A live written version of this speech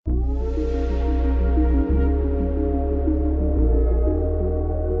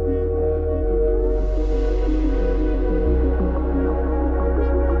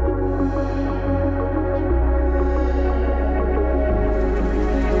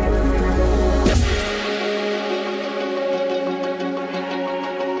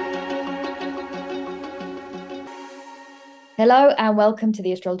Hello and welcome to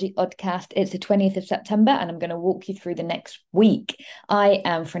the Astrology Podcast. It's the 20th of September and I'm going to walk you through the next week. I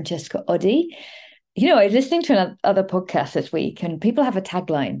am Francesca Oddi. I was listening to another podcast this week and people have a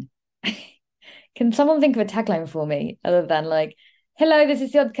tagline. Can someone think of a tagline for me other than like, hello, this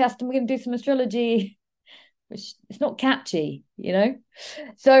is the podcast and we're going to do some astrology, which it's not catchy.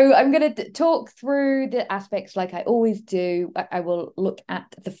 So I'm going to talk through the aspects like I always do. I will look at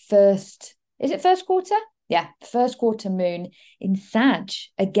the first, is it first quarter? Yeah, first quarter moon in Sag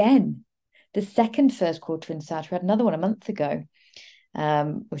again. The second first quarter in Sag. We had another one a month ago,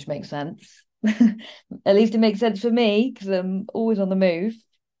 which makes sense. At least it makes sense for me because I'm always on the move.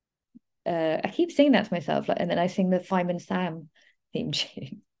 I keep singing that to myself, and then I sing the Fireman Sam theme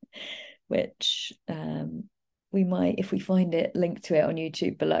tune, which we might, if we find it, link to it on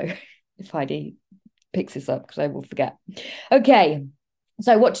YouTube below if Heidi picks this up because I will forget. Okay,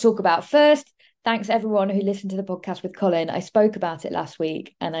 so what to talk about first? Thanks everyone who listened to the podcast with Colin. I spoke about it last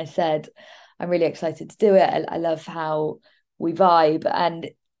week and I said, I'm really excited to do it. I love how we vibe and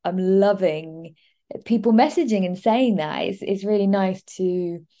I'm loving people messaging and saying that. It's really nice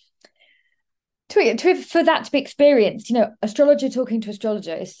for that to be experienced. Astrologer talking to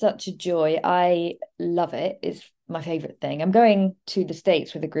astrologer is such a joy. I love it. It's my favorite thing. I'm going to the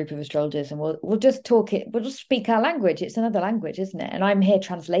States with a group of astrologers and we'll just talk it. We'll just speak our language. It's another language, isn't it? And I'm here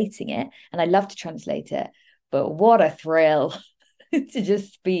translating it and I love to translate it. But what a thrill to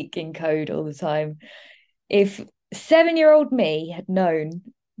just speak in code all the time. If 7-year-old me had known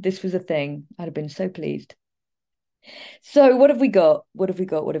this was a thing, I'd have been so pleased. So what have we got? What have we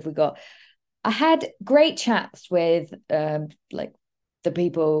got? I had great chats with like the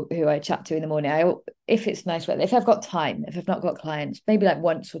people who I chat to in the morning. If it's nice weather, if I've got time, if I've not got clients, maybe like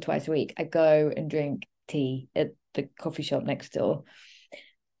once or twice a week, I go and drink tea at the coffee shop next door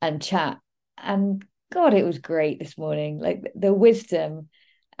and chat. And God, it was great this morning. Like the wisdom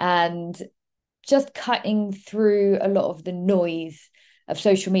and just cutting through a lot of the noise of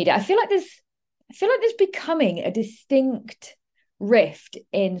social media. I feel like there's becoming a distinct rift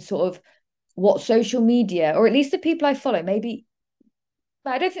in sort of what social media, or at least the people I follow, maybe,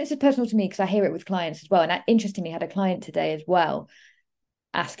 but I don't think this is personal to me because I hear it with clients as well. And I interestingly had a client today as well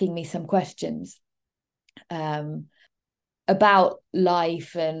asking me some questions about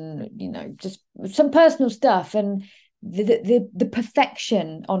life and just some personal stuff and the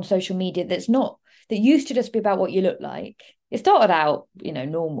perfection on social media that used to just be about what you look like. It started out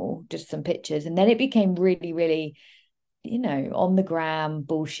normal, just some pictures, and then it became really, really on the gram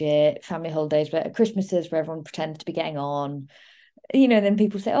bullshit, family holidays, where Christmases where everyone pretends to be getting on, then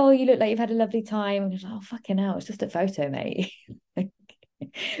people say, oh, you look like you've had a lovely time. And it's like, oh, fucking hell, it's just a photo, mate.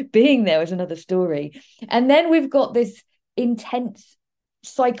 Being there was another story. And then we've got this intense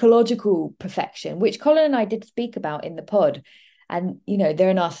psychological perfection, which Colin and I did speak about in the pod. And, they're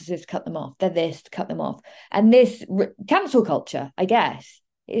a narcissist, cut them off. They're this, cut them off. And this cancel culture, I guess,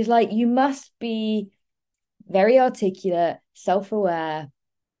 is like, you must be very articulate, self-aware,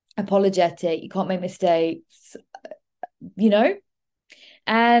 apologetic, you can't make mistakes,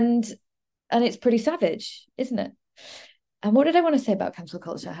 and it's pretty savage, isn't it? And what did I want to say about cancel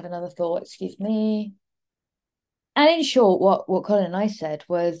culture? I had another thought, excuse me. And in short, what Colin and I said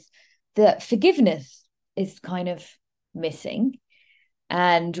was that forgiveness is kind of missing,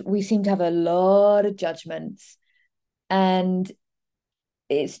 and we seem to have a lot of judgments, and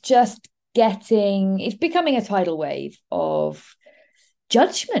it's becoming a tidal wave of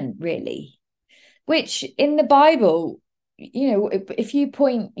judgment, really, which in the Bible, if you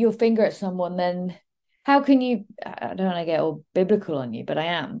point your finger at someone, then how can you, I don't want to get all biblical on you, but I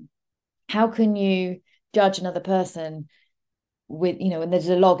am, how can you judge another person with, when there's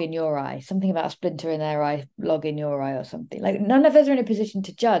a log in your eye, something about a splinter in their eye, log in your eye or something? Like, none of us are in a position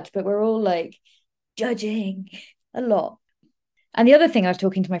to judge, but we're all like judging a lot. And the other thing I was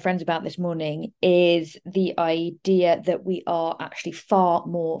talking to my friends about this morning is the idea that we are actually far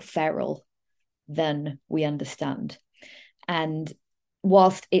more feral than we understand. And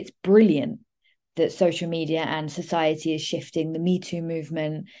whilst it's brilliant that social media and society is shifting, the Me Too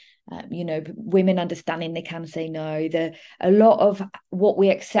movement, women understanding they can say no, a lot of what we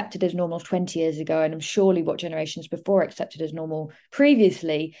accepted as normal 20 years ago, and I'm surely what generations before accepted as normal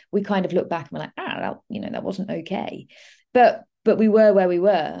previously, we kind of look back and we're like, that wasn't okay. But we were where we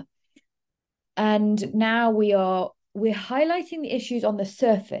were. And now we're highlighting the issues on the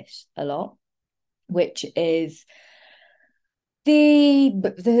surface a lot, which is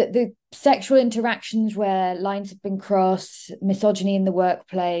the sexual interactions where lines have been crossed, misogyny in the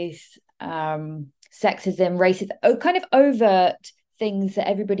workplace, sexism, racism, kind of overt things that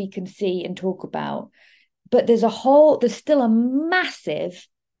everybody can see and talk about, But there's still a massive,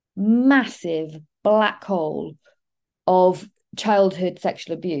 massive black hole of childhood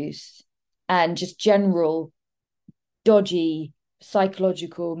sexual abuse and just general dodgy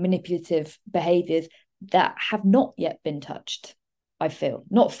psychological manipulative behaviors that have not yet been touched. I feel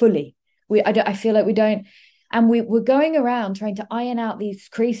not fully. I feel like we don't, and we're going around trying to iron out these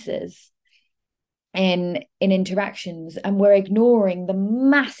creases in interactions, and we're ignoring the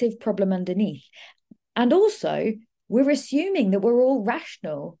massive problem underneath. And also, we're assuming that we're all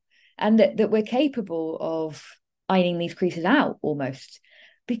rational and that we're capable of ironing these creases out almost,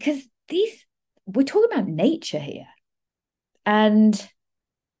 because we're talking about nature here. And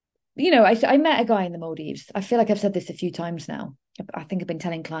I met a guy in the Maldives. I feel like I've said this a few times now. I think I've been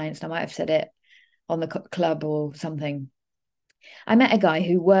telling clients, and I might have said it on the club or something. I met a guy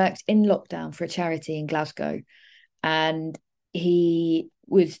who worked in lockdown for a charity in Glasgow, and he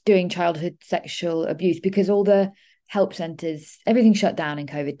was doing childhood sexual abuse because all the help centres, everything shut down in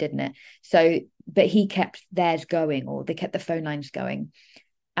COVID, didn't it? So, but he kept theirs going, or they kept the phone lines going.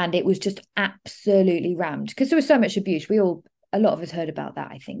 And it was just absolutely rammed because there was so much abuse. A lot of us heard about that.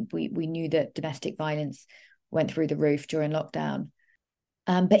 I think we knew that domestic violence went through the roof during lockdown.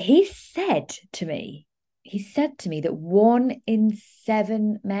 But he said to me that 1 in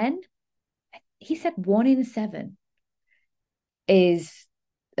 7 men, he said 1 in 7 is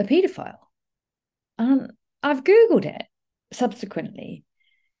a paedophile. I've Googled it subsequently,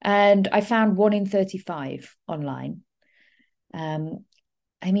 and I found 1 in 35 online.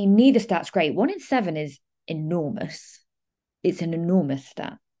 I mean, neither stat's great. 1 in 7 is enormous. It's an enormous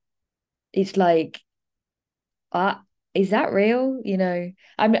stat. It's like, is that real?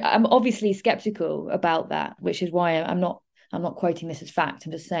 I'm obviously skeptical about that, which is why I'm not quoting this as fact.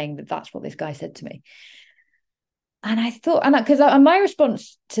 I'm just saying that that's what this guy said to me. And I thought, and because my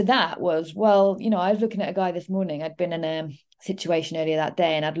response to that was, well, I was looking at a guy this morning. I'd been in a situation earlier that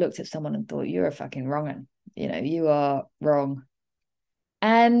day, and I'd looked at someone and thought, you're a fucking wrong'un. You are wrong.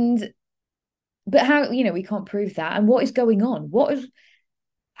 But how, we can't prove that. And what is going on? What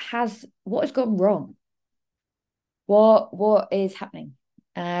has gone wrong? What is happening?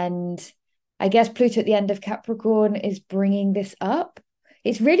 And I guess Pluto at the end of Capricorn is bringing this up.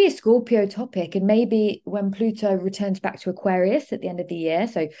 It's really a Scorpio topic, and maybe when Pluto returns back to Aquarius at the end of the year.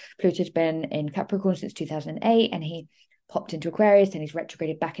 So Pluto's been in Capricorn since 2008, and he popped into Aquarius, and he's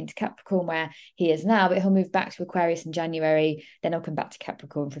retrograded back into Capricorn where he is now, but he'll move back to Aquarius in January, then he'll come back to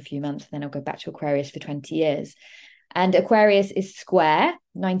Capricorn for a few months, and then he'll go back to Aquarius for 20 years. And Aquarius is square,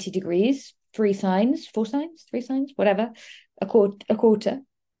 90 degrees, 4 signs, whatever, a quarter,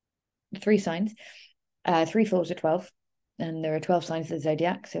 3 signs, 3 4s are 12, and there are 12 signs of the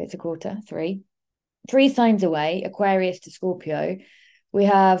zodiac, so it's a quarter, 3 signs away, Aquarius to Scorpio. We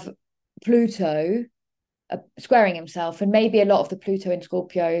have Pluto squaring himself, and maybe a lot of the Pluto and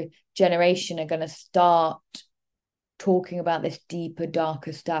Scorpio generation are going to start talking about this deeper,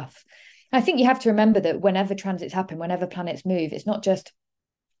 darker stuff. I think you have to remember that whenever transits happen, whenever planets move, it's not just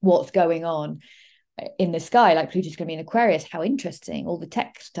what's going on in the sky, like Pluto's going to be in Aquarius. How interesting, all the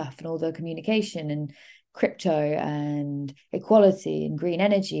tech stuff and all the communication and crypto and equality and green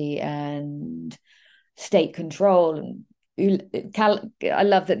energy and state control. And I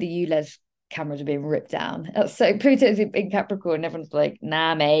love that the ULEZ cameras are being ripped down. So Pluto's in Capricorn, and everyone's like,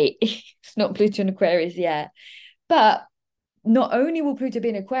 nah, mate, it's not Pluto in Aquarius yet. But not only will Pluto be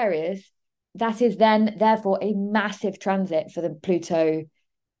in Aquarius, that is then therefore a massive transit for the Pluto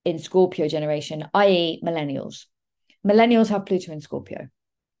in Scorpio generation, i.e. millennials. Millennials have Pluto in Scorpio.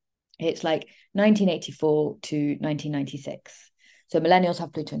 It's like 1984 to 1996. So millennials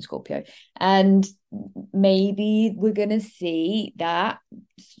have Pluto in Scorpio. And maybe we're going to see that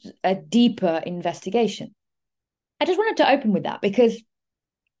a deeper investigation. I just wanted to open with that because,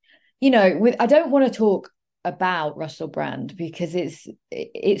 I don't want to talk about Russell Brand because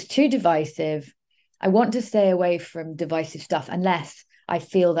it's too divisive. I want to stay away from divisive stuff unless I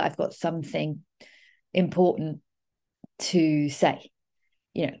feel that I've got something important to say.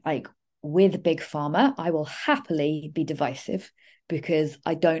 Like with Big Pharma, I will happily be divisive because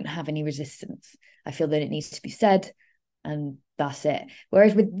I don't have any resistance. I feel that it needs to be said, and that's it.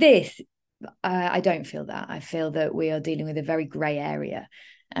 Whereas with this, I don't feel that. I feel that we are dealing with a very grey area,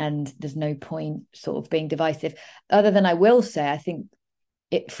 and there's no point sort of being divisive. Other than I will say, I think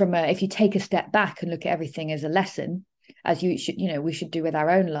if you take a step back and look at everything as a lesson, as we should do with our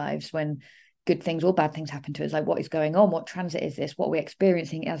own lives when good things or bad things happen to us, like what is going on, what transit is this, what we're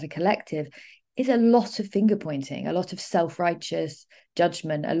experiencing as a collective, is a lot of finger pointing, a lot of self-righteous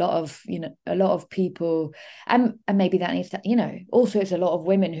judgment, a lot of people, and maybe that needs to, also it's a lot of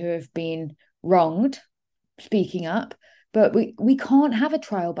women who have been wronged speaking up, but we can't have a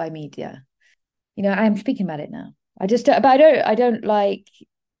trial by media. I am speaking about it now. I don't like,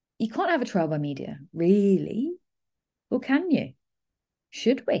 you can't have a trial by media, really? Or can you?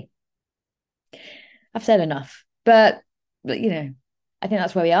 Should we? I've said enough, but I think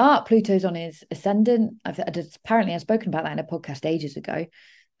that's where we are. Pluto's on his ascendant. Apparently I've spoken about that in a podcast ages ago.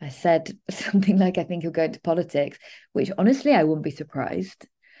 I said something like, I think he'll go into politics, which honestly, I wouldn't be surprised.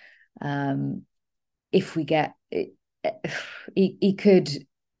 If we get it, he could,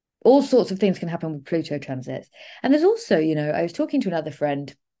 all sorts of things can happen with Pluto transits. And there's also, I was talking to another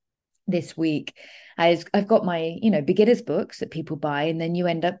friend this week. I've got my, beginners books that people buy, and then you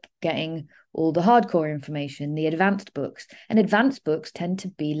end up getting all the hardcore information, the advanced books. And advanced books tend to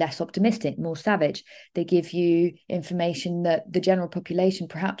be less optimistic, more savage. They give you information that the general population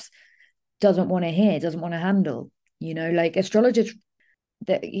perhaps doesn't want to hear, doesn't want to handle. Like astrologers,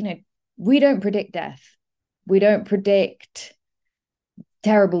 that, we don't predict death. We don't predict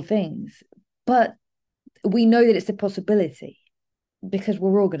terrible things, but we know that it's a possibility because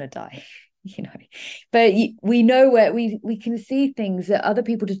we're all going to die. But we know where we can see things that other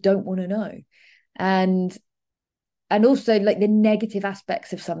people just don't want to know. And also, like, the negative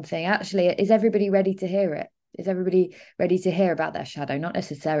aspects of something, actually, is everybody ready to hear it? Is everybody ready to hear about their shadow? Not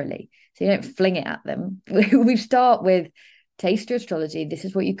necessarily. So you don't fling it at them. We start with taste your astrology. This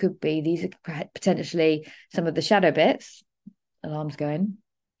is what you could be. These are potentially some of the shadow bits. Alarms going.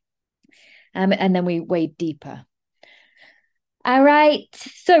 And then we wade deeper. All right.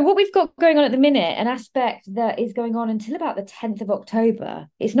 So what we've got going on at the minute, an aspect that is going on until about the 10th of October.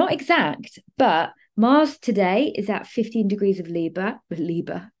 It's not exact, but Mars today is at 15 degrees of Libra,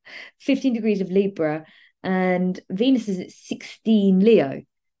 15 degrees of Libra, and Venus is at 16 Leo.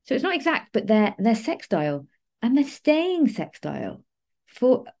 So it's not exact, but they're sextile, and they're staying sextile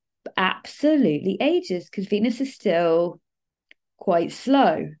for absolutely ages because Venus is still quite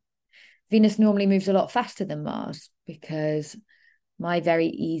slow. Venus normally moves a lot faster than Mars because my very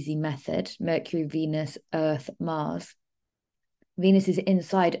easy method, Mercury, Venus, Earth, Mars. Venus is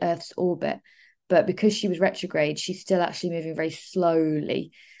inside Earth's orbit, but because she was retrograde, she's still actually moving very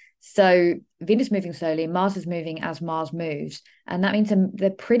slowly. So Venus moving slowly, Mars is moving as Mars moves, and that means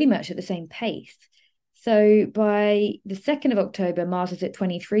they're pretty much at the same pace. So by the 2nd of October, Mars is at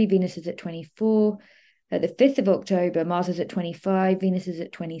 23, Venus is at 24. At the 5th of October, Mars is at 25, Venus is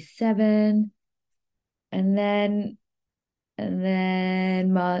at 27. And then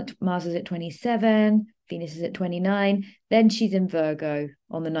Mars is at 27, Venus is at 29. Then she's in Virgo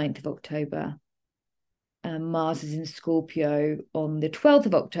on the 9th of October. And Mars is in Scorpio on the 12th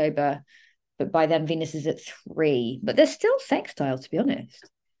of October. But by then, Venus is at 3. But they're still sextile, to be honest.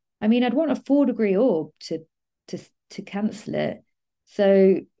 I mean, I'd want a 4-degree orb to cancel it.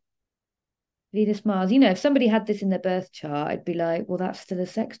 So Venus, Mars, if somebody had this in their birth chart, I'd be like, well, that's still a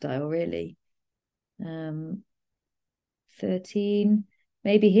sextile, really. 13,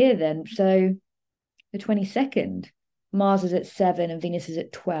 maybe here then. So the 22nd, Mars is at 7 and Venus is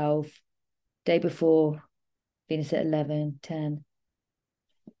at 12. Day before, Venus at 11, 10.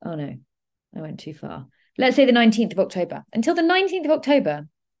 Oh no, I went too far. Let's say the 19th of October. Until the 19th of October.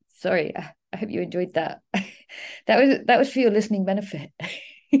 Sorry, I hope you enjoyed that. That was for your listening benefit.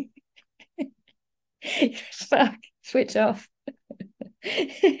 Fuck, switch off.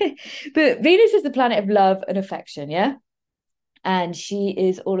 But Venus is the planet of love and affection, yeah? And she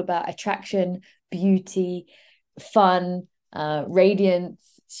is all about attraction, beauty, fun,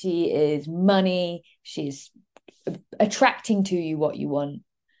 radiance. She is money. She's attracting to you what you want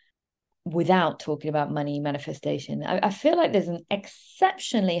without talking about money manifestation. I feel like there's an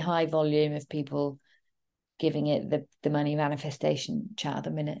exceptionally high volume of people giving it the money manifestation chat at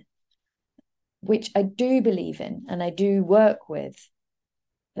the minute, which I do believe in and I do work with.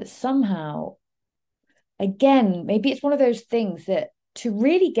 But somehow, again, maybe it's one of those things that to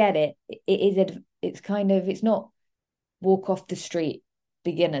really get it, it's not walk off the street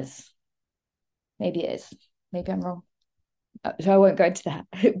beginners. Maybe it is. Maybe I'm wrong. So I won't go into that.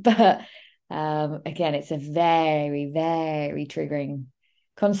 But again, it's a very, very triggering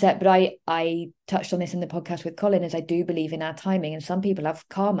concept. But I touched on this in the podcast with Colin, as I do believe in our timing. And some people have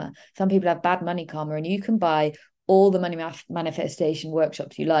karma. Some people have bad money karma. And you can buy all the money manifestation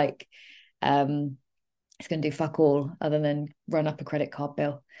workshops you like. It's going to do fuck all other than run up a credit card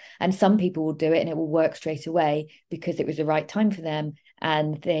bill. And some people will do it and it will work straight away because it was the right time for them.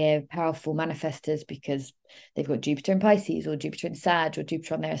 And they're powerful manifestors because they've got Jupiter in Pisces or Jupiter in Sag or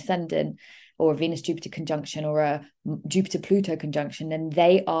Jupiter on their ascendant or a Venus-Jupiter conjunction or a Jupiter-Pluto conjunction. And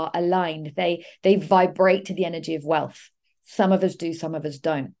they are aligned. They vibrate to the energy of wealth. Some of us do, some of us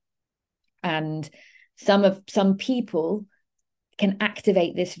don't. And Some people can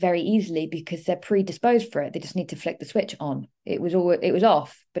activate this very easily because they're predisposed for it. They just need to flick the switch on. It was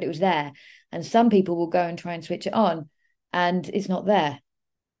off, but it was there. And some people will go and try and switch it on, and it's not there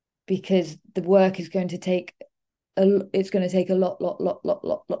because the work is going to take it's going to take a lot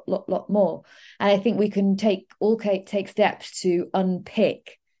more. And I think we can take steps to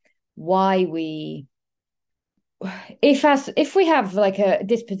unpick why we if we have like a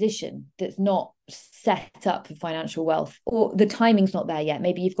disposition that's not set up for financial wealth, or the timing's not there yet,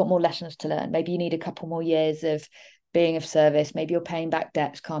 maybe you've got more lessons to learn, maybe you need a couple more years of being of service, maybe you're paying back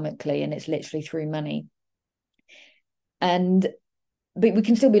debts karmically and it's literally through money, but we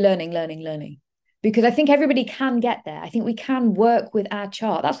can still be learning, because I think everybody can get there. I think we can work with our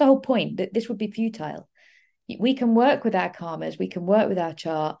chart. That's the whole point, that this would be futile. We can work with our karmas, we can work with our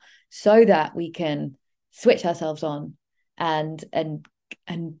chart so that we can switch ourselves on and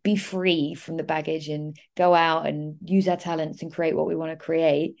be free from the baggage and go out and use our talents and create what we want to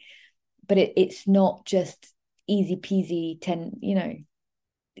create. But it's not just easy peasy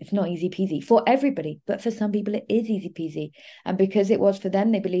it's not easy peasy for everybody, but for some people it is easy peasy, and because it was for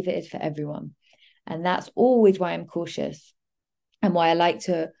them, they believe it is for everyone. And that's always why I'm cautious and why I like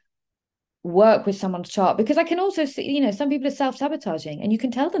to work with someone's chart, because I can also see, some people are self-sabotaging, and you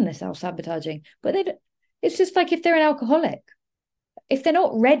can tell them they're self-sabotaging, but it's just like if they're an alcoholic, if they're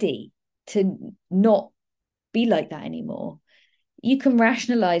not ready to not be like that anymore, you can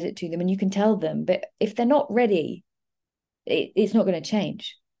rationalize it to them and you can tell them, but if they're not ready, it's not going to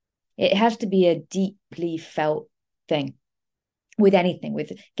change. It has to be a deeply felt thing with anything,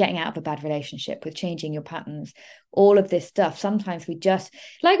 with getting out of a bad relationship, with changing your patterns, all of this stuff. Sometimes we just,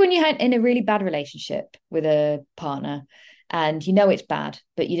 like when you're in a really bad relationship with a partner and it's bad,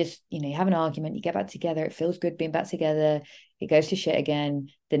 but you just, you have an argument, you get back together, it feels good being back together, it goes to shit again,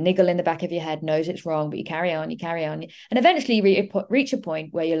 the niggle in the back of your head knows it's wrong, but you carry on, and eventually you reach a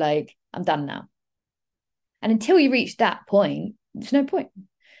point where you're like, I'm done now. And until you reach that point, there's no point.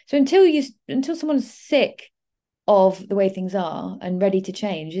 So until someone's sick of the way things are and ready to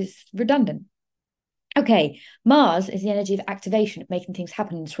change, it's redundant. Okay, Mars is the energy of activation, of making things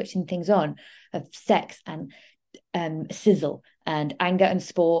happen and switching things on, of sex and sizzle and anger and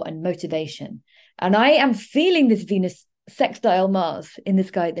sport and motivation. And I am feeling this Venus sextile Mars in the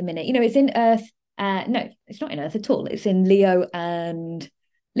sky at the minute. It's in Earth. No, it's not in Earth at all. It's in Leo and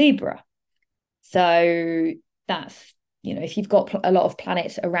Libra. So that's, if you've got a lot of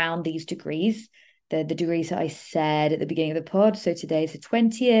planets around these degrees, the degrees that I said at the beginning of the pod. So today is the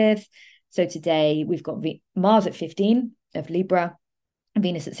 20th. So today we've got Mars at 15 of Libra and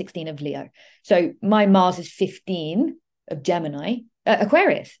Venus at 16 of Leo. So my Mars is 15 of Gemini,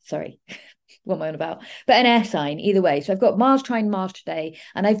 Aquarius, sorry. What am I on about? But an air sign either way. So I've got Mars trine Mars today,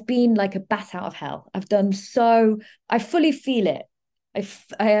 and I've been like a bat out of hell. I fully feel it.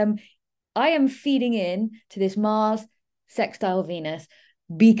 I am feeding in to this Mars sextile Venus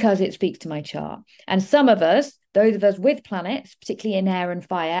because it speaks to my chart. And some of us, those of us with planets, particularly in air and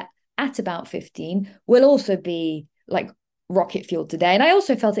fire, at about 15, will also be like rocket fuel today. And I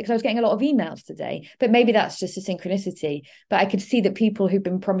also felt it because I was getting a lot of emails today, but maybe that's just a synchronicity. But I could see that people who've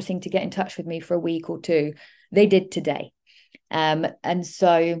been promising to get in touch with me for a week or two, they did today. And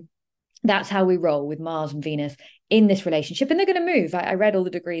so that's how we roll with Mars and Venus in this relationship. And they're going to move. I read all the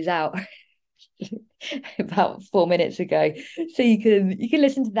degrees out about 4 minutes ago, so you can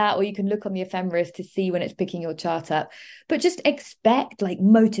listen to that, or you can look on the ephemeris to see when it's picking your chart up. But just expect like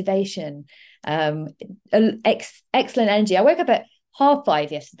motivation, excellent energy. I woke up at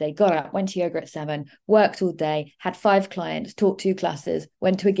 5:30 yesterday, got up, went to yoga at 7, worked all day, had 5 clients, taught 2 classes,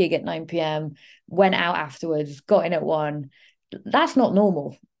 went to a gig at 9 p.m, went out afterwards, got in at 1. That's not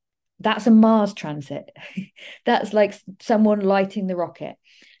normal. That's a Mars transit. That's like someone lighting the rocket.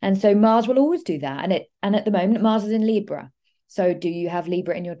 And so Mars will always do that. And at the moment, Mars is in Libra. So do you have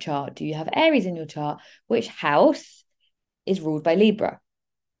Libra in your chart? Do you have Aries in your chart? Which house is ruled by Libra?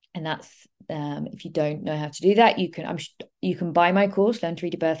 And that's, if you don't know how to do that, you can buy my course, Learn to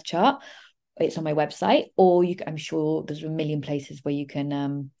Read Your Birth Chart. It's on my website, or I'm sure there's a million places where you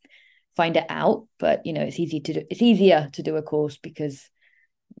can find it out. But it's easier to do a course, because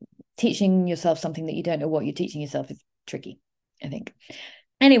teaching yourself something that you don't know what you're teaching yourself is tricky, I think.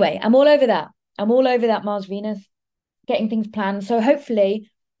 Anyway, I'm all over that. Mars Venus, getting things planned. So hopefully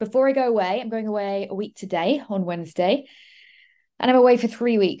before I go away, I'm going away a week today on Wednesday, and I'm away for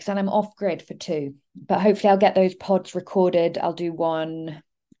 3 weeks, and I'm off grid for 2. But hopefully I'll get those pods recorded. I'll do one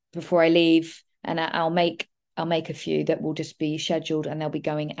before I leave, and I'll make a few that will just be scheduled and they'll be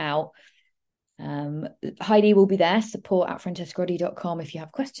going out. Heidi will be there, support@francescaroddy.com if you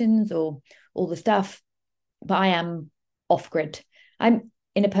have questions or all the stuff. but I am off grid. I'm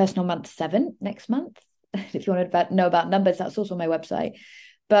in a personal month 7 next month. If you want to know about numbers, that's also on my website.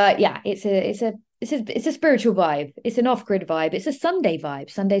 But yeah, it's a spiritual vibe. It's an off grid vibe. It's a Sunday vibe.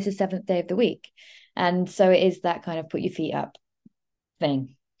 Sunday's the seventh day of the week, and so it is that kind of put your feet up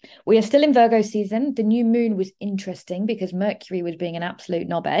thing. We are still in Virgo season. The new moon was interesting because Mercury was being an absolute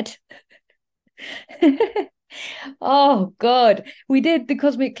knobhead. Oh God, we did the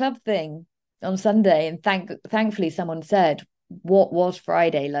Cosmic Club thing on Sunday, and thankfully someone said, "What was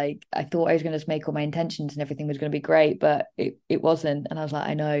Friday like?" I thought I was going to make all my intentions and everything was going to be great, but it wasn't. And I was like,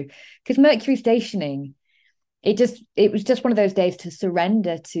 I know, because Mercury stationing, it was just one of those days to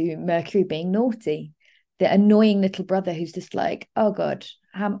surrender to Mercury being naughty, the annoying little brother who's just like, oh God,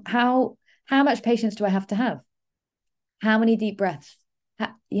 how much patience do I have to have? How many deep breaths?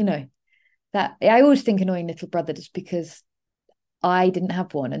 You know, that I always think annoying little brother just because I didn't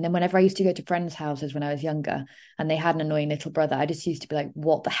have one. And then whenever I used to go to friends' houses when I was younger and they had an annoying little brother, I just used to be like,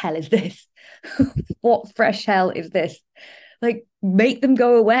 what the hell is this? What fresh hell is this? Like, make them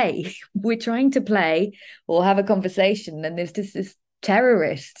go away. We're trying to play or have a conversation. And there's just this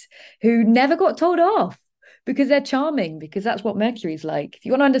terrorist who never got told off because they're charming, because that's what Mercury's like. If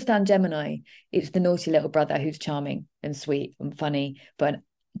you want to understand Gemini, it's the naughty little brother who's charming and sweet and funny, but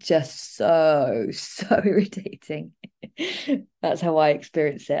just so irritating. That's how I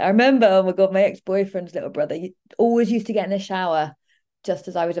experience it. I remember, oh my God, my ex-boyfriend's little brother always used to get in the shower just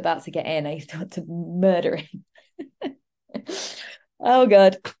as I was about to get in. I used to want to murder him. Oh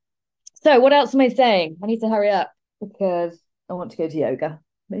God. So what else am I saying? I need to hurry up because I want to go to yoga,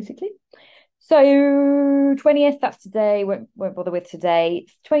 basically. So 20th, that's today. Won't bother with today.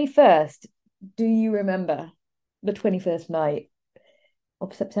 21st. Do you remember the 21st night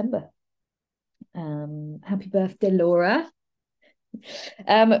of September? Happy birthday, Laura.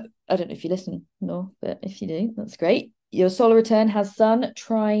 I don't know if you listen, no, but if you do, that's great. Your solar return has Sun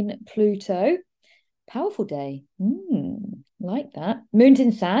trine Pluto. Powerful day. Like that. Moon's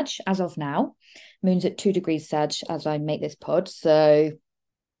in Sag as of now. Moon's at 2 degrees Sag as I make this pod. So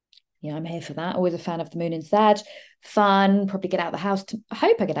yeah, I'm here for that. Always a fan of the moon in Sag. Fun. Probably get out of the house. I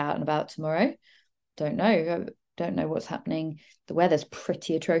hope I get out and about tomorrow. Don't know. Don't know what's happening. The weather's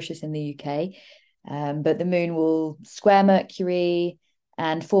pretty atrocious in the UK. But the moon will square Mercury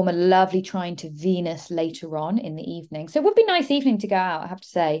and form a lovely trine to Venus later on in the evening. So it would be a nice evening to go out, I have to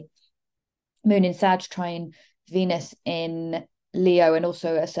say. Moon in Sag, trine Venus in Leo, and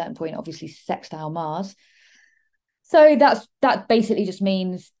also at a certain point, obviously, sextile Mars. So that basically just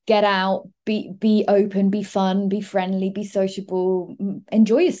means get out, be open, be fun, be friendly, be sociable,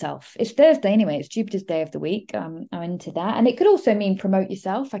 enjoy yourself. It's Thursday anyway, it's Jupiter's day of the week. I'm into that. And it could also mean promote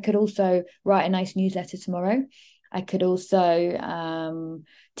yourself. I could also write a nice newsletter tomorrow. I could also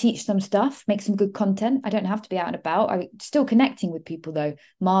teach some stuff, make some good content. I don't have to be out and about. I'm still connecting with people though.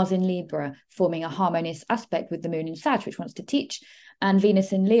 Mars in Libra forming a harmonious aspect with the moon in Sag, which wants to teach, and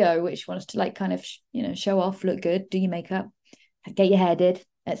Venus in Leo, which wants to like kind of, show off, look good, do your makeup, get your hair did,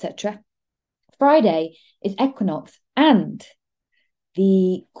 etc. Friday is equinox and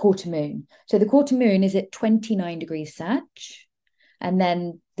the quarter moon. So the quarter moon is at 29 degrees Sag, and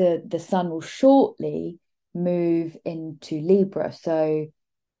then the sun will shortly move into Libra. So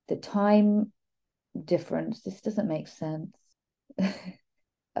the time difference, this doesn't make sense.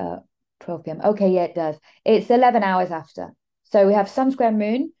 12 p.m. Okay, yeah, it does. It's 11 hours after. So we have sun square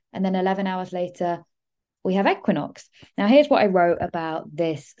moon, and then 11 hours later, we have equinox. Now, here's what I wrote about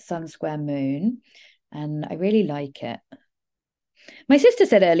this sun square moon, and I really like it. My sister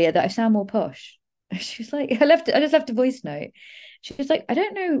said earlier that I sound more posh. She was like, I just left a voice note. She was like, I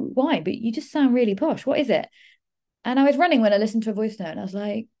don't know why, but you just sound really posh. What is it? And I was running when I listened to a voice note, and I was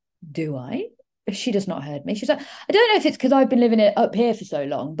like, do I? She does not heard me. She's like, I don't know if it's because I've been living it up here for so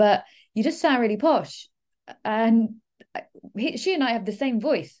long, but you just sound really posh. And she and I have the same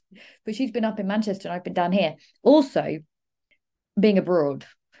voice, but she's been up in Manchester and I've been down here. Also, being abroad,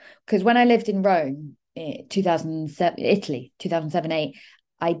 because when I lived in Rome, 2007, Italy, 2007-8,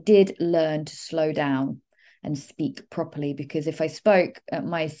 I did learn to slow down and speak properly, because if I spoke at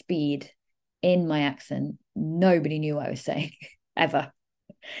my speed in my accent, nobody knew what I was saying ever.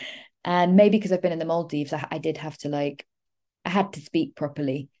 And maybe because I've been in the Maldives, I did have to I had to speak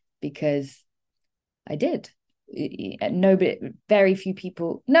properly because I did. Nobody, very few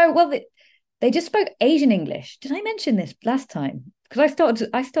people. No, well, they just spoke Asian English. Did I mention this last time? Because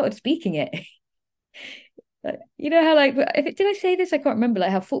I started speaking it. You know how did I say this? I can't remember. Like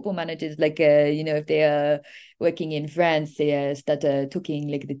how football managers, if they are working in France, they start talking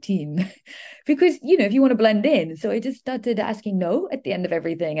like the team, because if you want to blend in. So I just started asking no at the end of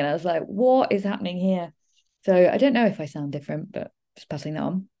everything, and I was like, what is happening here? So I don't know if I sound different, but just passing that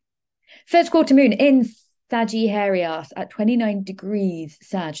on. First quarter moon in Sagittarius at 29 degrees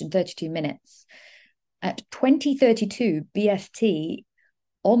Sag and 32 minutes at 20:32 BST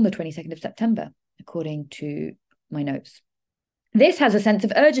on the 22nd of September, according to my notes. This has a sense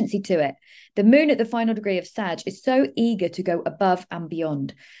of urgency to it. The moon at the final degree of Sag is so eager to go above and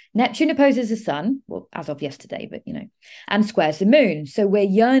beyond. Neptune opposes the sun, well, as of yesterday, but and squares the moon. So we're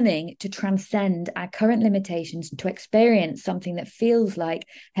yearning to transcend our current limitations and to experience something that feels like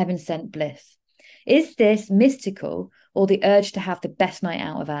heaven sent bliss. Is this mystical or the urge to have the best night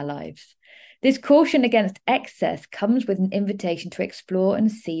out of our lives? This caution against excess comes with an invitation to explore and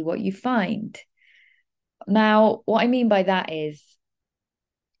see what you find. Now, what I mean by that is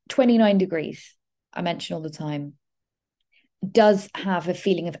 29 degrees, I mention all the time, does have a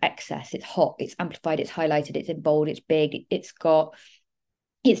feeling of excess. It's hot, it's amplified, it's highlighted, it's in bold, it's big, it's the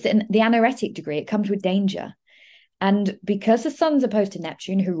anoretic degree. It comes with danger. And because the sun's opposed to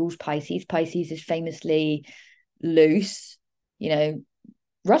Neptune, who rules Pisces, Pisces is famously loose.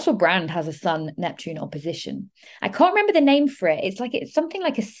 Russell Brand has a Sun-Neptune opposition. I can't remember the name for it. It's something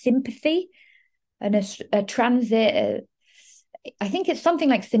like a sympathy and a transit. I think it's something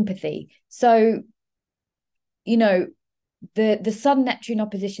like sympathy. So, the Sun-Neptune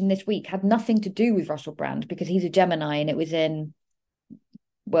opposition this week had nothing to do with Russell Brand because he's a Gemini and it was in,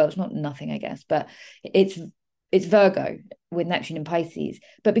 well, it's not nothing, I guess, but it's Virgo with Neptune and Pisces.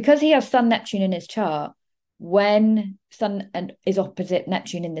 But because he has Sun-Neptune in his chart, when Sun is opposite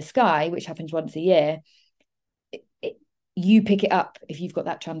Neptune in the sky, which happens once a year, you pick it up if you've got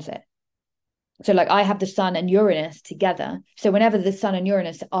that transit. So like I have the Sun and Uranus together. So whenever the Sun and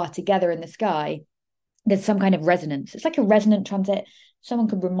Uranus are together in the sky, there's some kind of resonance. It's like a resonant transit. Someone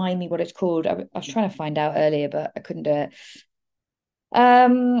could remind me what it's called. I was trying to find out earlier, but I couldn't do it.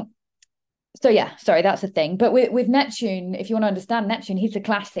 So yeah, sorry, that's a thing. But with Neptune, if you want to understand Neptune, he's a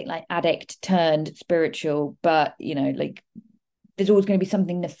classic like addict turned spiritual, but like there's always going to be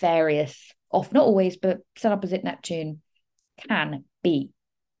something nefarious off, not always, but Sun opposite Neptune can be,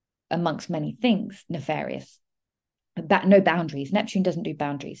 amongst many things, nefarious. No boundaries. Neptune doesn't do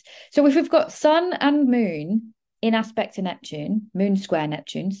boundaries. So if we've got Sun and Moon in aspect to Neptune, Moon square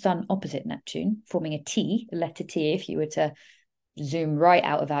Neptune, Sun opposite Neptune, forming a T, a letter T, if you were to zoom right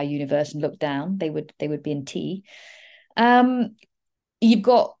out of our universe and look down, they would be in T. You've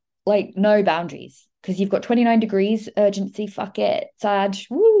got like no boundaries because you've got 29 degrees urgency. Fuck it, Sag.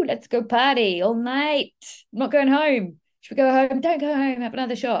 Woo, let's go party all night. I'm not going home. Should we go home? Don't go home. Have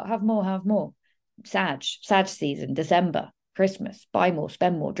another shot. Have more. Sag season, December, Christmas. Buy more,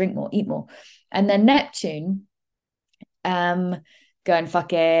 spend more, drink more, eat more. And then Neptune, go and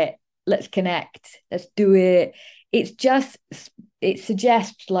fuck it. Let's connect. Let's do it. It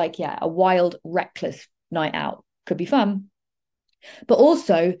suggests like, yeah, a wild, reckless night out. Could be fun. But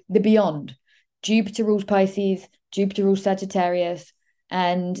also the beyond. Jupiter rules Pisces, Jupiter rules Sagittarius,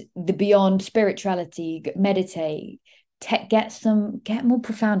 and the beyond spirituality, meditate, get more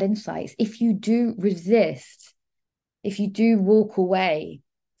profound insights. If you do resist, if you do walk away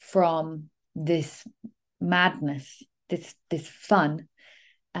from this madness, this fun,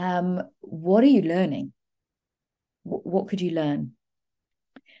 what are you learning? What could you learn?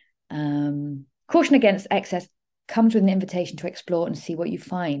 Caution against excess comes with an invitation to explore and see what you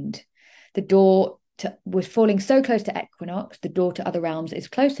find. The door was falling so close to equinox, the door to other realms is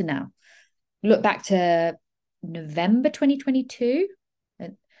closer now. Look back to November 2022.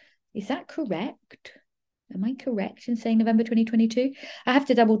 Is that correct? Am I correct in saying November 2022? I have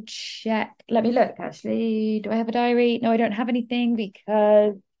to double check. Let me look, actually. Do I have a diary? No, I don't have anything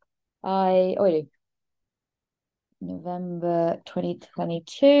because I do. November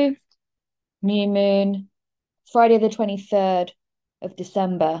 2022, new moon, Friday the 23rd of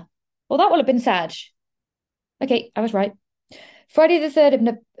December. Well, that will have been Sag. Okay, I was right. Friday the 3rd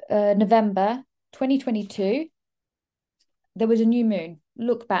of November 2022, there was a new moon.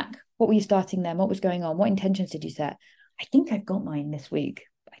 Look back. What were you starting then? What was going on? What intentions did you set? I think I've got mine this week.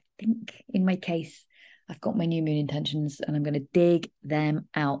 I think in my case, I've got my new moon intentions and I'm going to dig them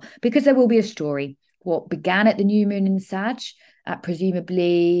out because there will be a story. What began at the new moon in Sag at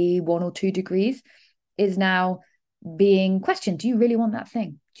presumably 1 or 2 degrees is now being questioned. Do you really want that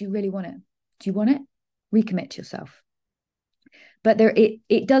thing? Do you really want it? Do you want it? Recommit to yourself. But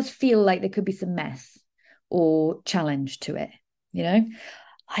it does feel like there could be some mess or challenge to it,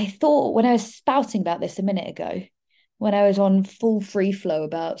 I thought when I was spouting about this a minute ago, when I was on full free flow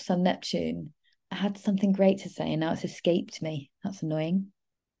about Sun Neptune, I had something great to say and now it's escaped me. That's annoying.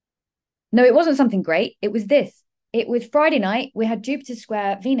 No, it wasn't something great. It was this. it was Friday night. We had Jupiter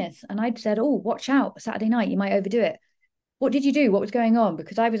square Venus, and I'd said, "Oh, watch out! Saturday night, you might overdo it." What did you do? What was going on?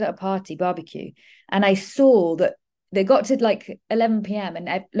 Because I was at a party barbecue, and I saw that they got to like 11 p.m.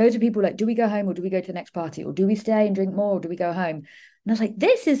 and loads of people were like, "Do we go home or do we go to the next party or do we stay and drink more or do we go home?" And I was like,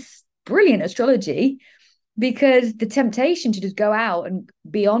 "This is brilliant astrology," because the temptation to just go out and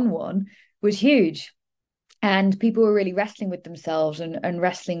be on one was huge. And people were really wrestling with themselves and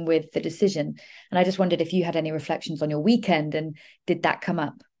wrestling with the decision. And I just wondered if you had any reflections on your weekend and did that come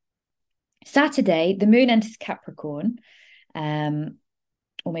up? Saturday, the moon enters Capricorn, or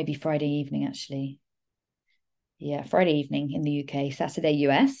maybe Friday evening, actually. Yeah, Friday evening in the UK, Saturday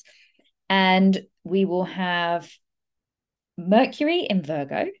US. And we will have Mercury in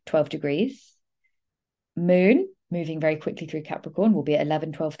Virgo, 12 degrees. Moon moving very quickly through Capricorn will be at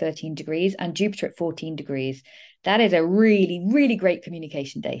 11, 12, 13 degrees, and Jupiter at 14 degrees. That is a really, really great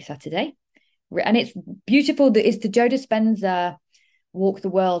communication day, Saturday. And it's beautiful. It's the Joe Dispenza Walk the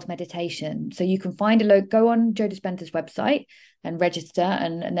World meditation. So you can find go on Joe Dispenza's website and register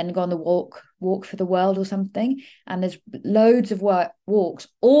and then go on the walk for the world or something. And there's loads of walks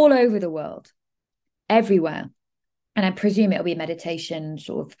all over the world, everywhere. And I presume it'll be a meditation,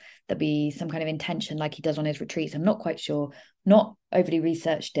 sort of, there'll be some kind of intention like he does on his retreats. I'm not quite sure, not overly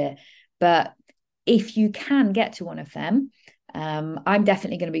researched it. But if you can get to one of them, I'm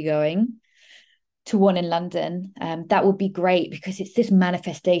definitely going to be going to one in London. That would be great because it's this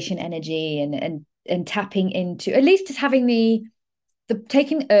manifestation energy and tapping into, at least just having the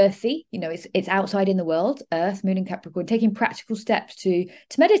taking earthy, it's outside in the world, Earth, Moon and Capricorn, taking practical steps to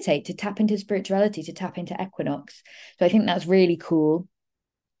meditate, to tap into spirituality, to tap into equinox. So I think that's really cool.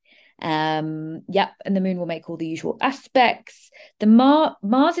 And the moon will make all the usual aspects. The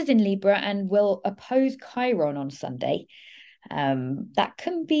Mars is in Libra and will oppose Chiron on Sunday. That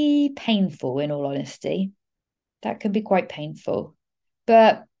can be painful, in all honesty. That can be quite painful,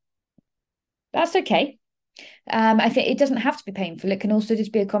 but that's okay. I think it doesn't have to be painful. It can also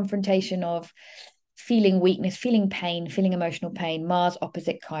just be a confrontation of feeling weakness, feeling pain, feeling emotional pain. Mars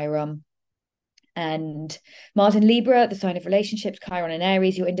opposite Chiron. And Mars in Libra, the sign of relationships, Chiron in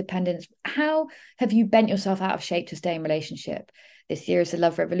Aries, your independence. How have you bent yourself out of shape to stay in relationship? This year is the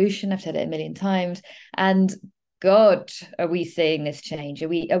love revolution. I've said it a million times. And God, are we seeing this change? Are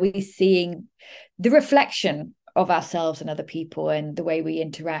we seeing the reflection of ourselves and other people and the way we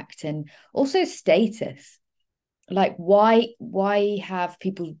interact, and also status? Like, why have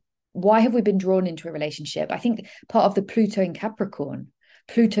we been drawn into a relationship? I think part of the Pluto in Capricorn,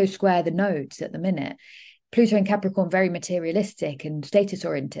 Pluto square the nodes at the minute. Pluto in Capricorn, very materialistic and status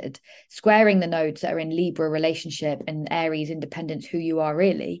oriented, squaring the nodes that are in Libra, relationship, and Aries, independence, who you are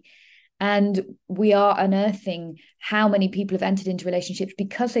really. And we are unearthing how many people have entered into relationships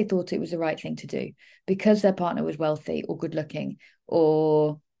because they thought it was the right thing to do, because their partner was wealthy or good looking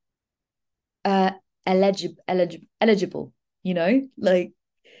or eligible, like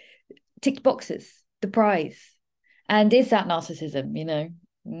ticked boxes, the prize. And is that narcissism,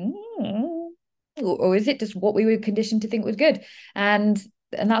 or is it just what we were conditioned to think was good? And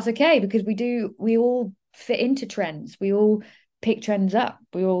that's okay, because we all fit into trends. We all pick trends up.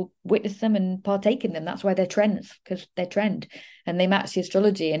 We all witness them and partake in them. That's why they're trends, because they're trend and they match the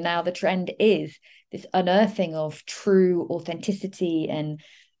astrology. And now the trend is this unearthing of true authenticity and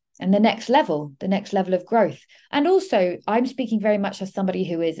the next level of growth. And also, I'm speaking very much as somebody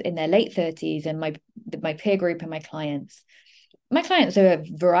who is in their late 30s, and my peer group and my clients are a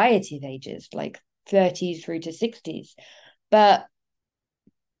variety of ages, like 30s through to 60s. But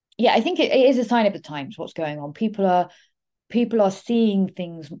yeah, I think it is a sign of the times, what's going on. People are seeing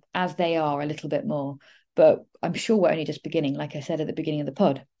things as they are a little bit more, but I'm sure we're only just beginning, like I said at the beginning of the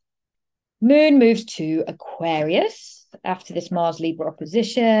pod. Moon moves to Aquarius after this Mars Libra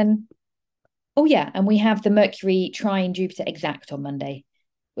opposition. Oh yeah, and we have the Mercury trine Jupiter exact on Monday,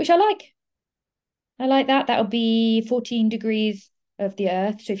 which I like. I like that. That'll be 14 degrees of the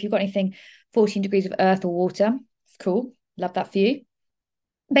Earth. So if you've got anything 14 degrees of Earth or water, it's cool. Love that for you.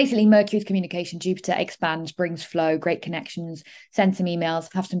 Basically, Mercury's communication, Jupiter expands, brings flow, great connections, send some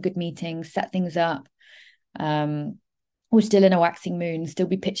emails, have some good meetings, set things up. We're still in a waxing moon, still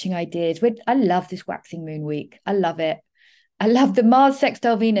be pitching ideas. I love this waxing moon week. I love it. I love the Mars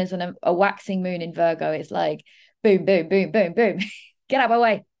sextile Venus on a waxing moon in Virgo. It's like boom, boom, boom, boom, boom. Get out of my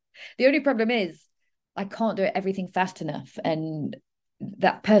way. The only problem is I can't do everything fast enough. And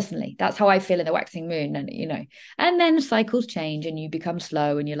that personally, that's how I feel in the waxing moon. And, and then cycles change and you become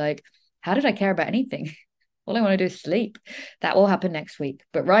slow and you're like, how did I care about anything? All I want to do is sleep. That will happen next week.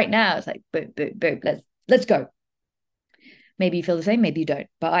 But right now it's like, boom, boom, boom. Let's go. Maybe you feel the same, maybe you don't.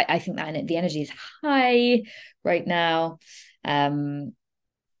 But I think that the energy is high right now. Okay,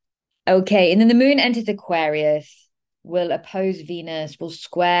 and then the moon enters Aquarius, will oppose Venus, will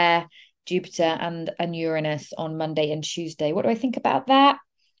square Jupiter and Uranus on Monday and Tuesday. What do I think about that?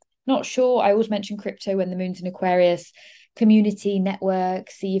 Not sure. I always mention crypto when the moon's in Aquarius. Community, network,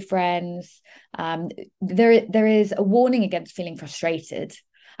 see your friends. There is a warning against feeling frustrated.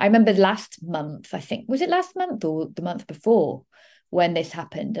 I remember last month, I think, was it last month or the month before when this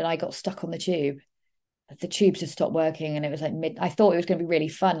happened and I got stuck on the tube? The tubes had stopped working and it was like I thought it was going to be really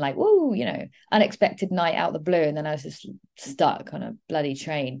fun, like, whoa, unexpected night out the blue. And then I was just stuck on a bloody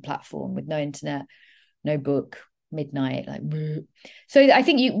train platform with no internet, no book, midnight, like. So I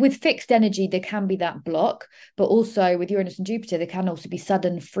think with fixed energy there can be that block, but also with Uranus and Jupiter there can also be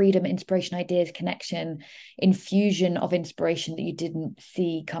sudden freedom, inspiration, ideas, connection, infusion of inspiration that you didn't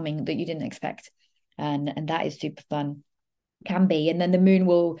see coming, that you didn't expect, and that is super fun, can be. And then the moon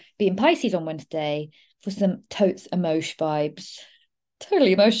will be in Pisces on Wednesday for some totes emotion vibes,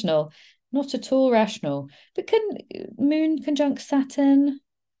 totally emotional, not at all rational. But can moon conjunct Saturn,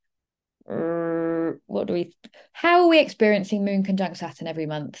 how are we experiencing moon conjunct Saturn every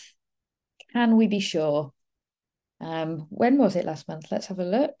month? Can we be sure? When was it last month? Let's have a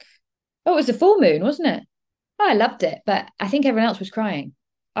look. Oh, it was a full moon, wasn't it? Oh, I loved it, but I think everyone else was crying.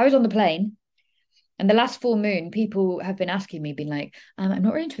 I was on the plane, and the last full moon, people have been asking me, being like, I'm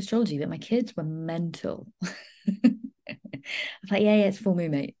not really into astrology, but my kids were mental. I'm like, yeah, it's full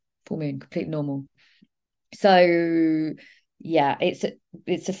moon, mate. Full moon, completely normal. So yeah, it's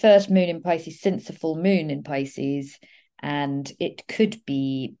the first moon in Pisces since the full moon in Pisces, and it could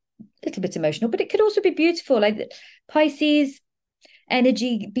be a little bit emotional, but it could also be beautiful. Like Pisces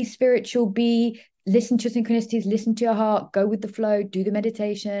energy, be spiritual, listen to synchronicities, listen to your heart, go with the flow, do the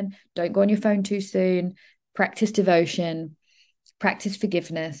meditation, don't go on your phone too soon, practice devotion, practice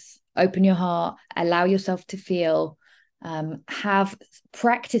forgiveness, open your heart, allow yourself to feel, have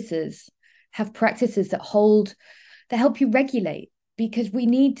practices that help you regulate, because we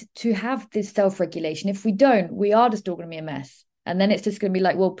need to have this self-regulation. If we don't, we are just all going to be a mess, and then it's just going to be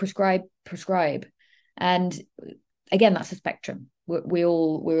like, well, prescribe. And again, that's a spectrum. We're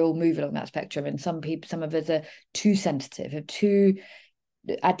all move along that spectrum, and some of us are too sensitive, are too,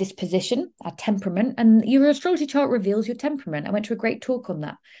 our disposition, our temperament, and your astrology chart reveals your temperament. I went to a great talk on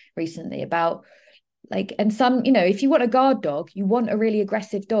that recently about, like, and some, if you want a guard dog, you want a really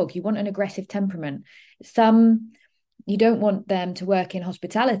aggressive dog, you want an aggressive temperament. Some, you don't want them to work in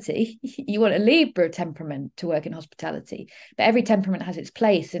hospitality. You want a Libra temperament to work in hospitality. But every temperament has its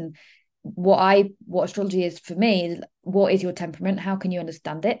place. And what astrology is for me is, what is your temperament? How can you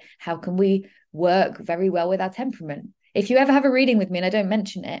understand it? How can we work very well with our temperament? If you ever have a reading with me and I don't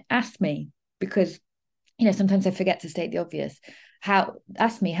mention it, ask me, because sometimes I forget to state the obvious.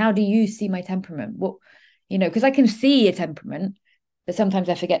 Ask me, how do you see my temperament? What, because I can see a temperament, but sometimes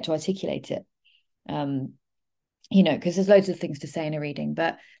I forget to articulate it. Because there's loads of things to say in a reading,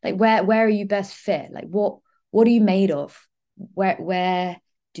 but like, where are you best fit? Like, what are you made of? Where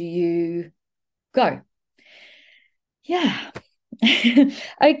do you go? Yeah.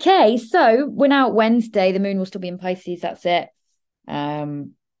 Okay, so we're now at Wednesday. The moon will still be in Pisces. That's it.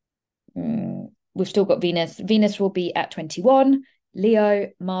 We've still got Venus. Venus will be at 21 Leo.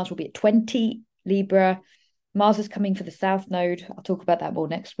 Mars will be at 20 Libra. Mars is coming for the South Node. I'll talk about that more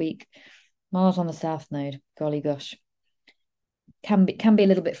next week. Mars on the South Node. Golly gosh. Can be a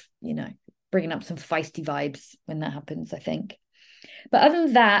little bit, bringing up some feisty vibes when that happens, I think. But other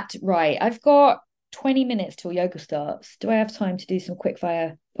than that, right, I've got 20 minutes till yoga starts. Do I have time to do some quick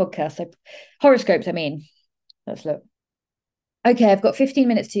fire podcasts? Horoscopes, I mean. Let's look. Okay, I've got 15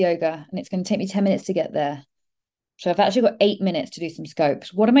 minutes to yoga, and it's going to take me 10 minutes to get there. So I've actually got 8 minutes to do some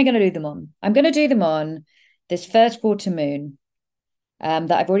scopes. What am I going to do them on? I'm going to do them on this first quarter moon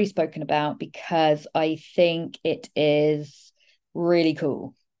that I've already spoken about, because I think it is really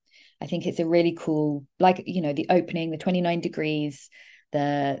cool. I think it's a really cool, like, the opening, the 29 degrees,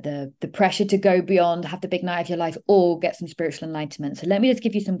 the pressure to go beyond, have the big night of your life, or get some spiritual enlightenment. So let me just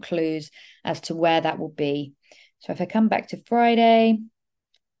give you some clues as to where that will be. So if I come back to Friday,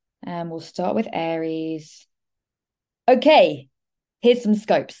 and we'll start with Aries. Okay, here's some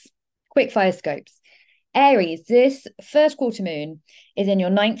scopes, quick fire scopes. Aries, this first quarter moon is in your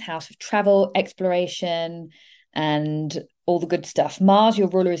 9th house of travel, exploration, and all the good stuff. Mars, your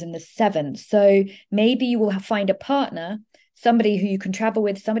ruler, is in the 7th. So maybe you will find a partner somebody who you can travel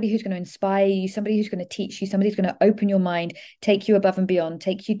with, somebody who's going to inspire you, somebody who's going to teach you, somebody who's going to open your mind, take you above and beyond,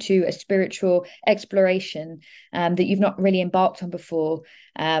 take you to a spiritual exploration that you've not really embarked on before.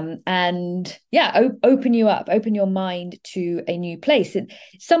 And yeah, open you up, open your mind to a new place.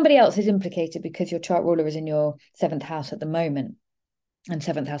 Somebody else is implicated because your chart ruler is in your seventh house at the moment, and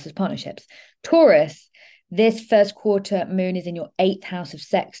seventh house is partnerships. Taurus, this first quarter moon is in your eighth house of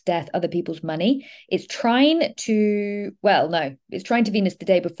sex, death, other people's money. It's trying to, well, no, it's trying to Venus the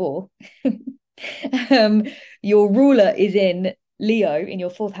day before. Your ruler is in Leo in your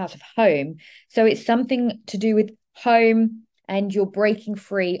fourth house of home. So it's something to do with home, and you're breaking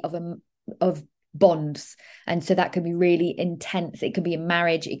free of bonds. And so that can be really intense. It can be a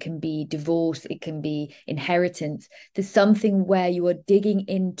marriage, it can be divorce, it can be inheritance. There's something where you are digging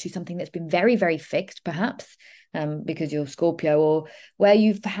into something that's been very, very fixed, perhaps, because you're Scorpio, or where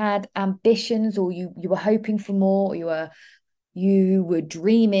you've had ambitions, or you were hoping for more, or you were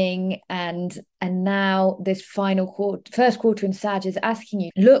dreaming, and now this first quarter in Sag is asking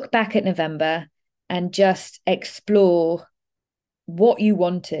you look back at November and just explore what you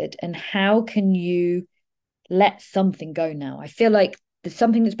wanted and how can you let something go now. I feel like there's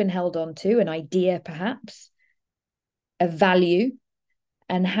something that's been held on to, an idea perhaps, a value,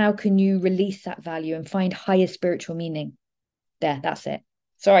 and how can you release that value and find higher spiritual meaning. That's it.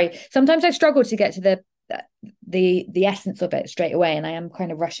 Sorry, sometimes I struggle to get to the essence of it straight away, and I am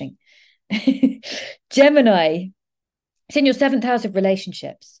kind of rushing. Gemini, it's in your seventh house of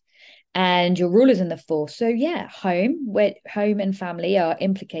relationships, and your ruler's in the fourth. So yeah, home and family are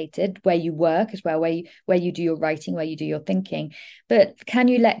implicated, where you work as well, where you do your writing, where you do your thinking. But can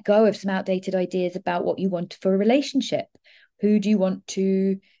you let go of some outdated ideas about what you want for a relationship? Who do you want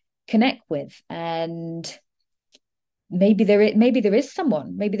to connect with? And maybe there is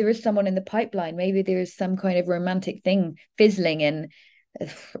someone in the pipeline. Maybe there is some kind of romantic thing fizzling, and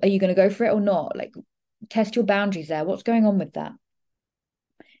are you going to go for it or not? Like, test your boundaries there. What's going on with that?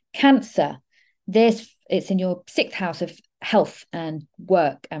 Cancer, it's in your sixth house of health and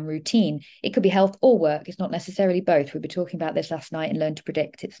work and routine. It could be health or work. It's not necessarily both. We were talking about this last night and Learn to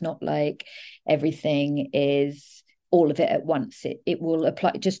Predict. It's not like everything is all of it at once. It will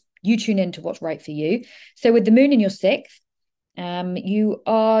apply. Just you tune into what's right for you. So with the moon in your sixth, your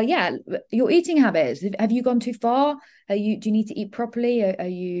eating habits. Have you gone too far? Do you need to eat properly? Are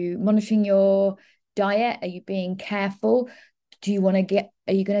you monitoring your diet? Are you being careful? Are you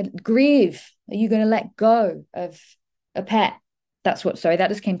going to grieve? Are you going to let go of a pet? That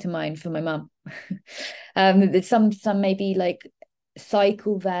just came to mind for my mum. There's some maybe like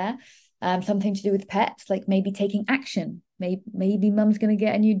cycle there, something to do with pets, like maybe taking action. Maybe mum's going to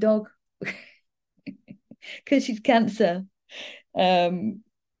get a new dog because she's Cancer. That's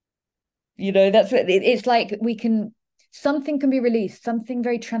what it's like. Something can be released, something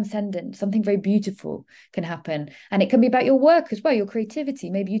very transcendent, something very beautiful can happen. And it can be about your work as well, your creativity.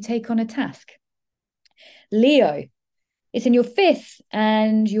 Maybe you take on a task. Leo, it's in your fifth,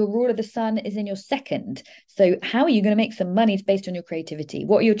 and your ruler of the sun is in your second. So how are you going to make some money based on your creativity?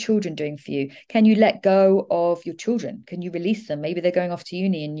 What are your children doing for you? Can you let go of your children? Can you release them? Maybe they're going off to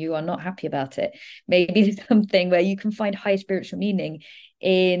uni and you are not happy about it. Maybe there's something where you can find high spiritual meaning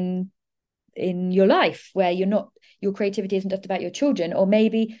in your life, where your creativity isn't just about your children. Or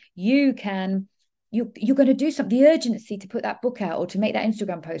maybe you're going to do something, the urgency to put that book out, or to make that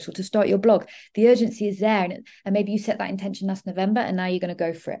Instagram post, or to start your blog, the urgency is there, and maybe you set that intention last November, and now you're going to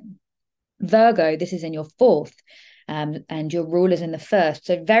go for it. Virgo, this is in your fourth, and your ruler's in the first.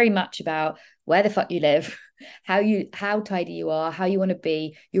 So very much about where the fuck you live, how tidy you are, how you want to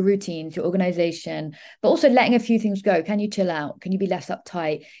be, your routines, your organization, but also letting a few things go. Can you chill out? Can you be less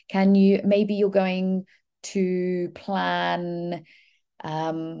uptight? Maybe you're going to plan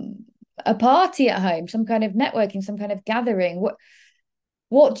a party at home, some kind of networking, some kind of gathering.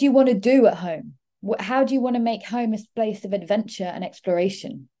 What do you want to do at home? How do you want to make home a place of adventure and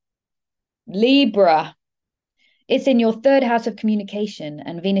exploration? Libra, it's in your third house of communication,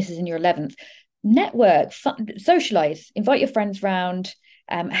 and Venus is in your 11th. Network, socialize, invite your friends round.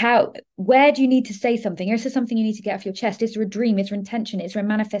 Where do you need to say something? Is there something you need to get off your chest? Is there a dream? Is there intention? Is there a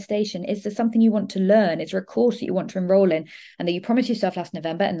manifestation? Is there something you want to learn? Is there a course that you want to enroll in and that you promised yourself last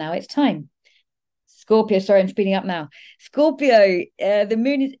November, and now it's time? Scorpio, sorry, I'm speeding up now. Scorpio, the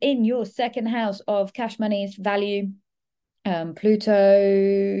moon is in your second house of cash, monies, value. Pluto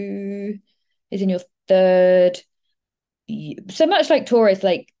is in your third. So much like Taurus,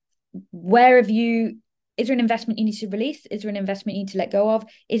 like, where have you Is there an investment you need to release? Is there an investment you need to let go of?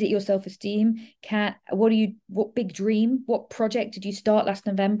 Is it your self-esteem? What big dream, what project did you start last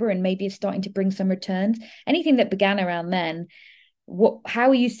November and maybe is starting to bring some returns? Anything that began around then, how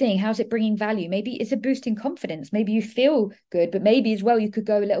are you seeing? How's it bringing value? Maybe it's a boost in confidence. Maybe you feel good, but maybe as well you could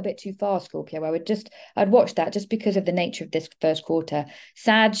go a little bit too far, Scorpio. I'd watch that just because of the nature of this first quarter.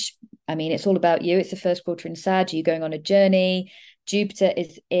 Sag, I mean, it's all about you. It's the first quarter in Sag. You're going on a journey. Jupiter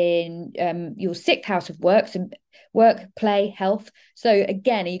is in your sixth house of work, so work, play, health. So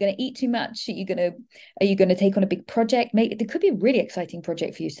again, are you going to eat too much? Are you going to take on a big project? Maybe there could be a really exciting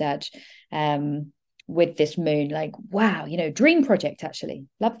project for you, Sag. With this moon, like, wow, dream project, actually.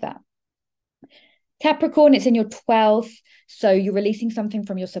 Love that. Capricorn, it's in your 12th. So you're releasing something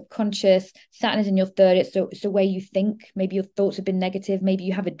from your subconscious. Saturn is in your third. It's the way you think. Maybe your thoughts have been negative. Maybe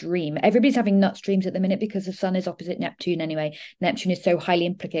you have a dream. Everybody's having nuts dreams at the minute because the sun is opposite Neptune anyway. Neptune is so highly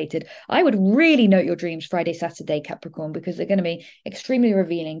implicated. I would really note your dreams Friday, Saturday, Capricorn, because they're going to be extremely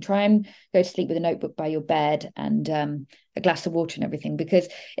revealing. Try and go to sleep with a notebook by your bed and a glass of water and everything,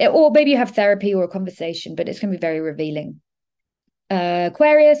 or maybe you have therapy or a conversation, but it's going to be very revealing.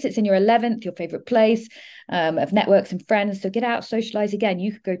 Aquarius, it's in your 11th, your favorite place of networks and friends. So get out, socialize again.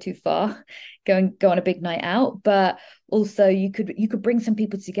 You could go too far, go on a big night out, but also you could bring some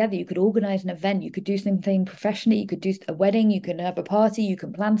people together. You could organize an event. You could do something professionally. You could do a wedding. You can have a party. You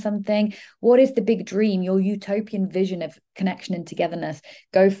can plan something. What is the big dream? Your utopian vision of connection and togetherness?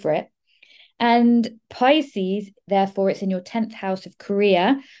 Go for it. And Pisces, therefore, it's in your 10th house of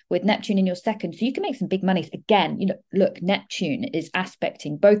career with Neptune in your second. So you can make some big monies. Again, look, Neptune is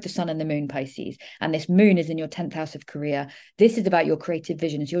aspecting both the sun and the moon, Pisces. And this moon is in your 10th house of career. This is about your creative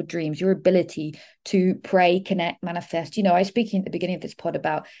visions, your dreams, your ability to pray, connect, manifest. I was speaking at the beginning of this pod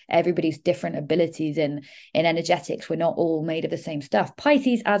about everybody's different abilities in energetics. We're not all made of the same stuff.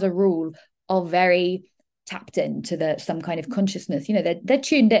 Pisces, as a rule, are very tapped into some kind of consciousness. They're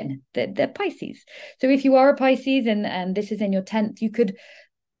tuned in. They're Pisces. So if you are a Pisces and this is in your 10th, you could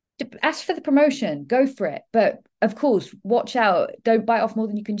ask for the promotion, go for it. But of course, watch out. Don't bite off more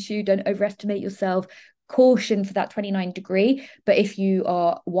than you can chew. Don't overestimate yourself. Caution for that 29 degree. But if you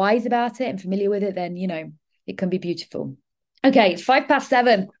are wise about it and familiar with it, then, it can be beautiful. Okay, it's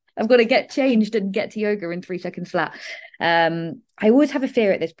 7:05. I've got to get changed and get to yoga in 3 seconds flat. I always have a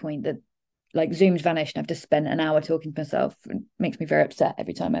fear at this point that like Zoom's vanished and I've just spent an hour talking to myself. It makes me very upset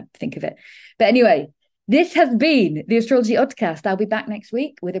every time I think of it. But anyway, this has been the Astrology Oddcast. I'll be back next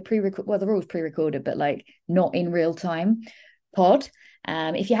week with a pre-record. Well, they're always pre-recorded, but like not in real time pod.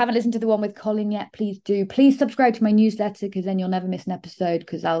 If you haven't listened to the one with Colin yet, please do. Please subscribe to my newsletter because then you'll never miss an episode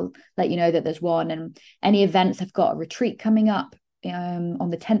because I'll let you know that there's one. And any events, I've got a retreat coming up on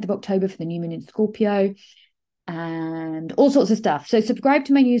the 10th of October for the new moon in Scorpio. And all sorts of stuff. So subscribe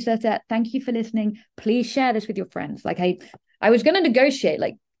to my newsletter. Thank you for listening. Please share this with your friends. Like I was going to negotiate,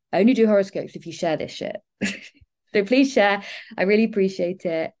 like I only do horoscopes if you share this shit. So please share. I really appreciate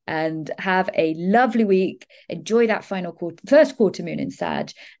it. And have a lovely week. Enjoy that first quarter moon in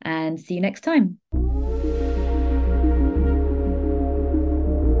Sag and see you next time.